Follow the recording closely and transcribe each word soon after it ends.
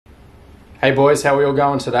Hey boys, how are we all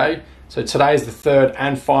going today? So today is the third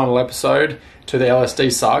and final episode to the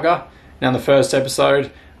LSD saga. Now in the first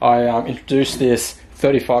episode, I introduced this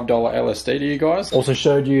 $35 LSD to you guys. Also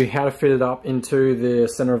showed you how to fit it up into the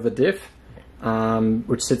center of the diff,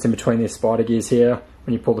 which sits in between these spider gears here.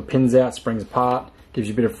 When you pull the pins out, springs apart, gives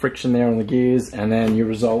you a bit of friction there on the gears, and then you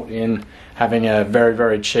result in having a very,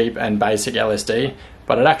 very cheap and basic LSD.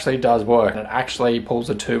 But it actually does work. It actually pulls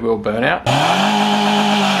a two-wheel burnout.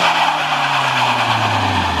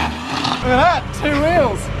 Look at that, 2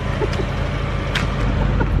 wheels.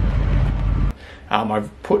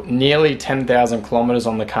 I've put nearly 10,000 kilometers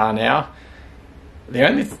on the car now.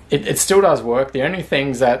 It still does work. The only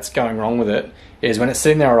things that's going wrong with it is when it's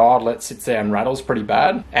sitting there at idle, it sits there and rattles pretty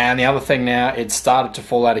bad. And the other thing now, it started to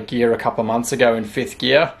fall out of gear a couple of months ago in 5th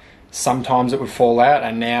gear. Sometimes it would fall out,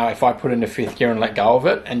 and now if I put it into 5th gear and let go of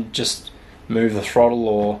it and just move the throttle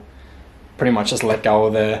or pretty much just let go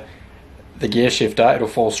of the gear shifter, it'll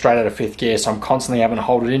fall straight out of 5th gear. So I'm constantly having to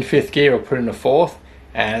hold it in 5th gear or put it into 4th,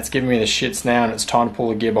 and it's giving me the shits now, and it's time to pull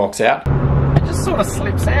the gearbox out. It just sort of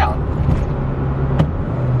slips out.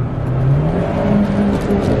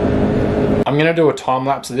 I'm going to do a time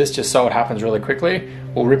lapse of this just so it happens really quickly.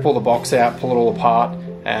 We'll rip all the box out, pull it all apart,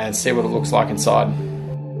 and see what it looks like inside.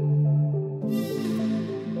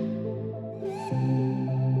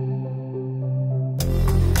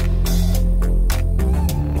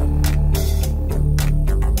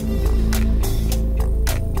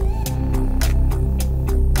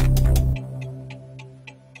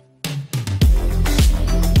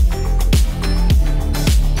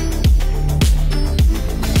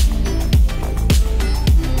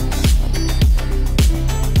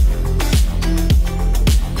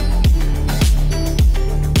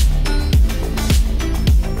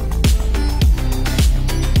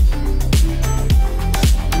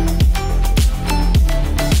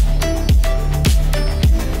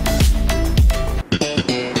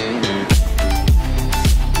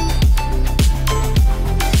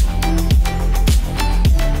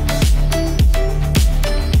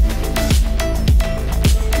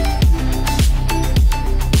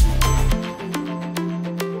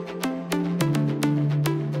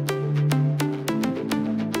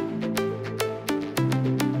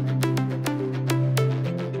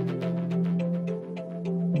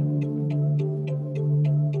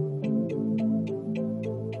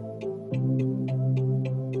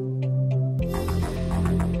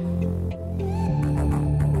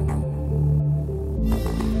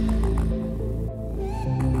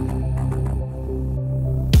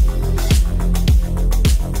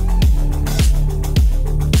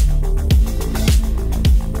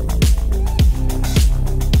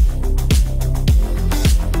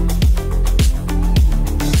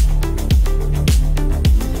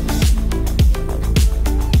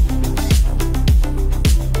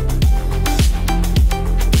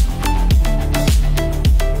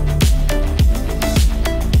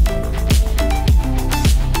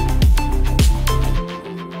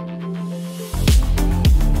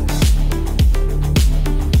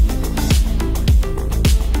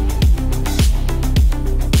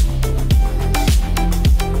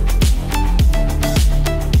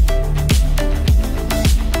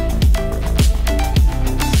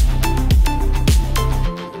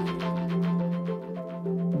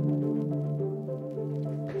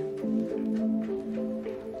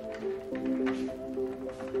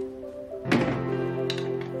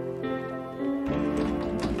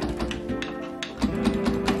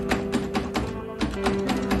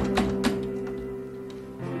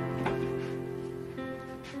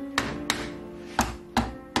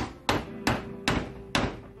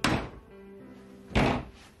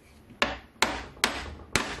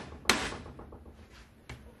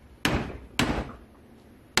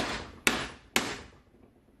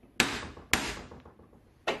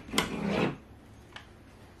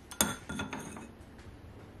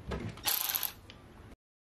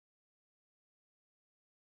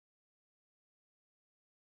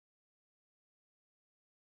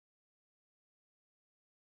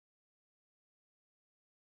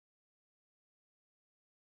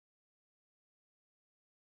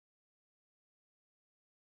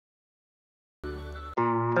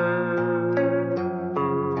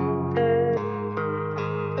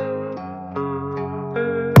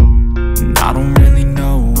 I don't really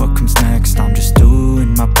know what comes next. I'm just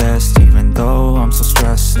doing my best, even though I'm so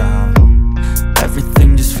stressed out.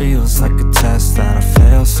 Everything just feels like a test that I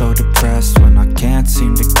fail, so depressed when I can't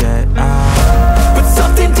seem to get out. But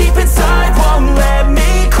something deep inside won't let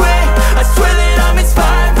me quit. I swear that I'm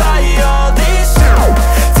inspired by all this shit.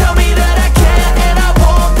 Tell me that I can and I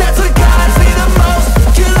won't. That's what guides me the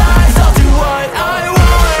most. Your lies, I'll do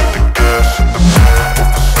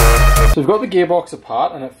So we've got the gearbox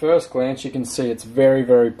apart, and at first glance you can see it's very,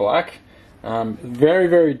 very black. Very,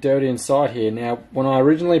 very dirty inside here. Now, when I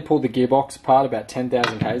originally pulled the gearbox apart about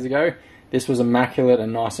 10,000 Ks ago, this was immaculate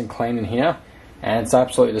and nice and clean in here, and it's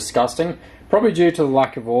absolutely disgusting. Probably due to the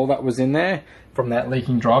lack of oil that was in there from that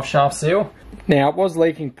leaking drive shaft seal. Now, it was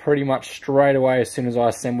leaking pretty much straight away as soon as I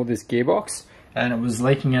assembled this gearbox, and it was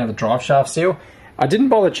leaking out of the drive shaft seal. I didn't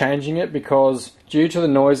bother changing it because due to the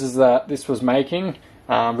noises that this was making,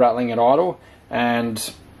 rattling at idle,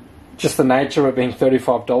 and just the nature of it being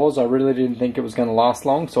 $35, I really didn't think it was going to last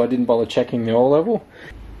long, so I didn't bother checking the oil level.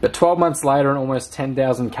 But 12 months later and almost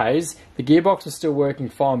 10,000 Ks, the gearbox was still working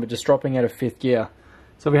fine, but just dropping out of 5th gear.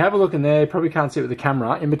 So if we have a look in there, you probably can't see it with the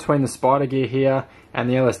camera, in between the spider gear here and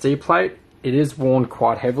the LSD plate, it is worn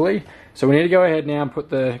quite heavily. So we need to go ahead now and put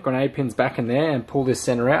the grenade pins back in there and pull this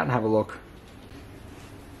center out and have a look.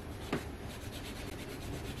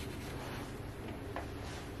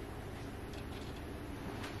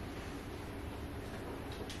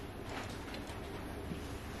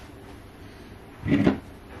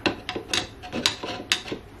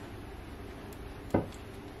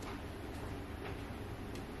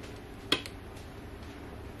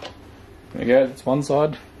 There we go, that's one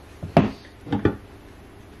side.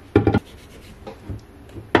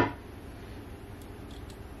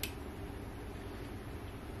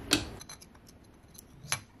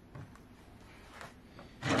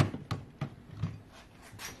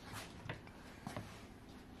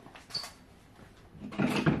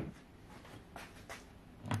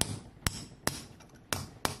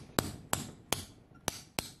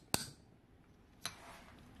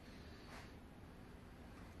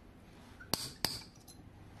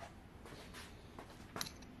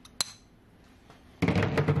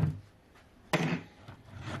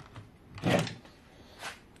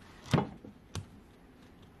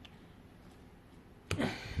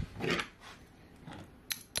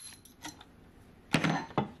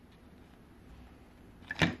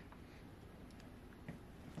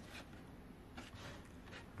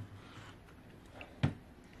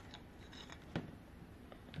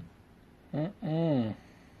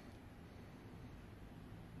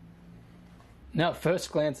 Now at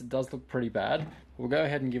first glance it does look pretty bad. We'll go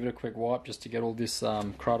ahead and give it a quick wipe just to get all this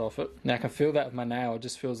crud off it. Now I can feel that with my nail, it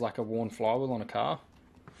just feels like a worn flywheel on a car.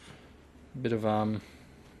 A bit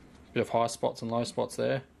of high spots and low spots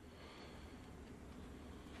there.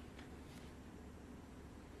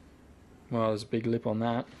 Well, there's a big lip on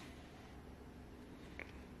that.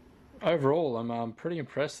 Overall, I'm pretty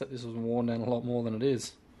impressed that this was worn down a lot more than it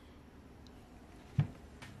is.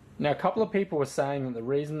 Now, a couple of people were saying that the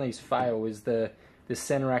reason these fail is the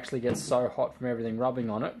center actually gets so hot from everything rubbing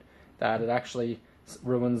on it that it actually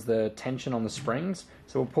ruins the tension on the springs.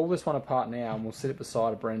 So we'll pull this one apart now and we'll sit it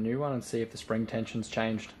beside a brand new one and see if the spring tension's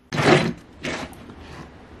changed.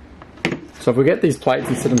 So if we get these plates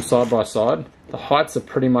and sit them side by side, the heights are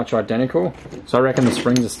pretty much identical. So I reckon the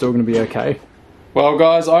springs are still going to be okay. Well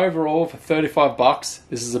guys, overall for 35 bucks,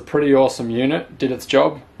 this is a pretty awesome unit. Did its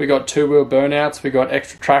job. We got 2-wheel burnouts, we got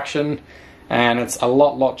extra traction, and it's a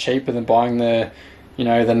lot cheaper than buying the,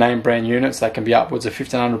 the name brand units that can be upwards of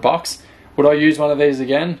 1,500 bucks. Would I use one of these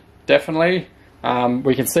again? Definitely.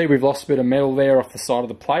 We can see we've lost a bit of metal there off the side of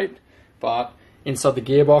the plate, but inside the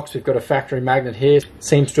gearbox we've got a factory magnet here.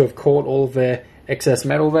 Seems to have caught all of the excess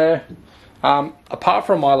metal there. Apart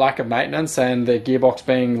from my lack of maintenance and the gearbox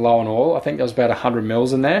being low on oil, I think there was about 100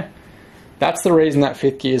 mils in there. That's the reason that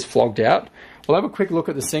 5th gear is flogged out. We'll have a quick look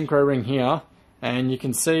at the synchro ring here, and you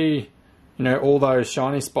can see, all those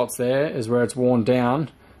shiny spots there is where it's worn down.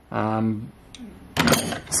 Same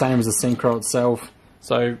as the synchro itself.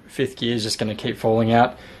 So 5th gear is just going to keep falling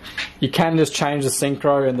out. You can just change the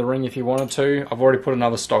synchro and the ring if you wanted to. I've already put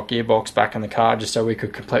another stock gearbox back in the car just so we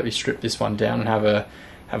could completely strip this one down and have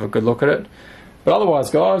a good look at it. But otherwise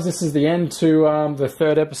guys, this is the end to the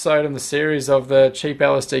 3rd episode in the series of the cheap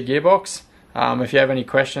LSD gearbox. If you have any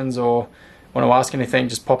questions or want to ask anything,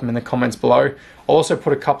 just pop them in the comments below. I'll also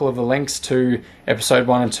put a couple of the links to episode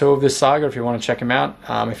 1 and 2 of this saga if you want to check them out.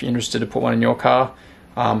 If you're interested to put one in your car,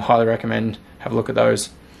 highly recommend have a look at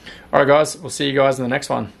those. Alright guys, we'll see you guys in the next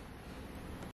one.